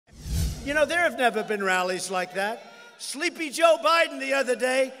You know, there have never been rallies like that. Sleepy Joe Biden the other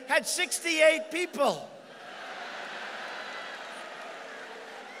day had 68 people.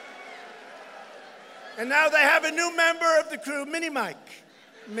 And now they have a new member of the crew, Mini Mike.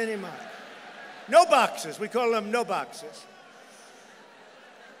 Mini Mike. No boxes. We call him no boxes.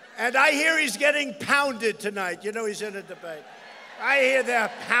 And I hear he's getting pounded tonight. You know, he's in a debate. I hear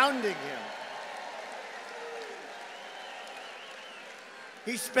they're pounding him.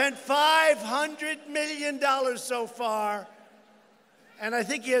 He spent $500 million so far, and I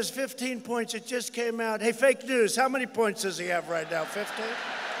think he has 15 points. It just came out. Hey, fake news, how many points does he have right now? 15?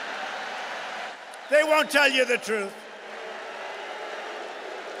 They won't tell you the truth.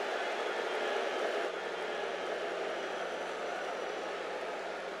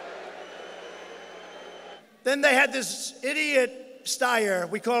 Then they had this idiot Steyer.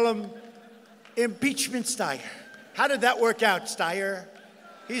 We call him Impeachment Steyer. How did that work out, Steyer?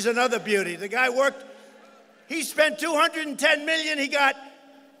 He's another beauty. The guy worked, he spent $210 million. He got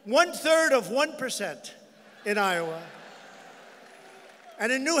 1/3 of 1% in Iowa.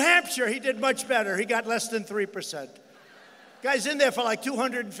 And in New Hampshire, he did much better. He got less than 3%. Guy's in there for like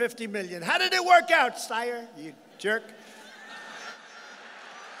 $250 million. How did it work out, Steyer, you jerk?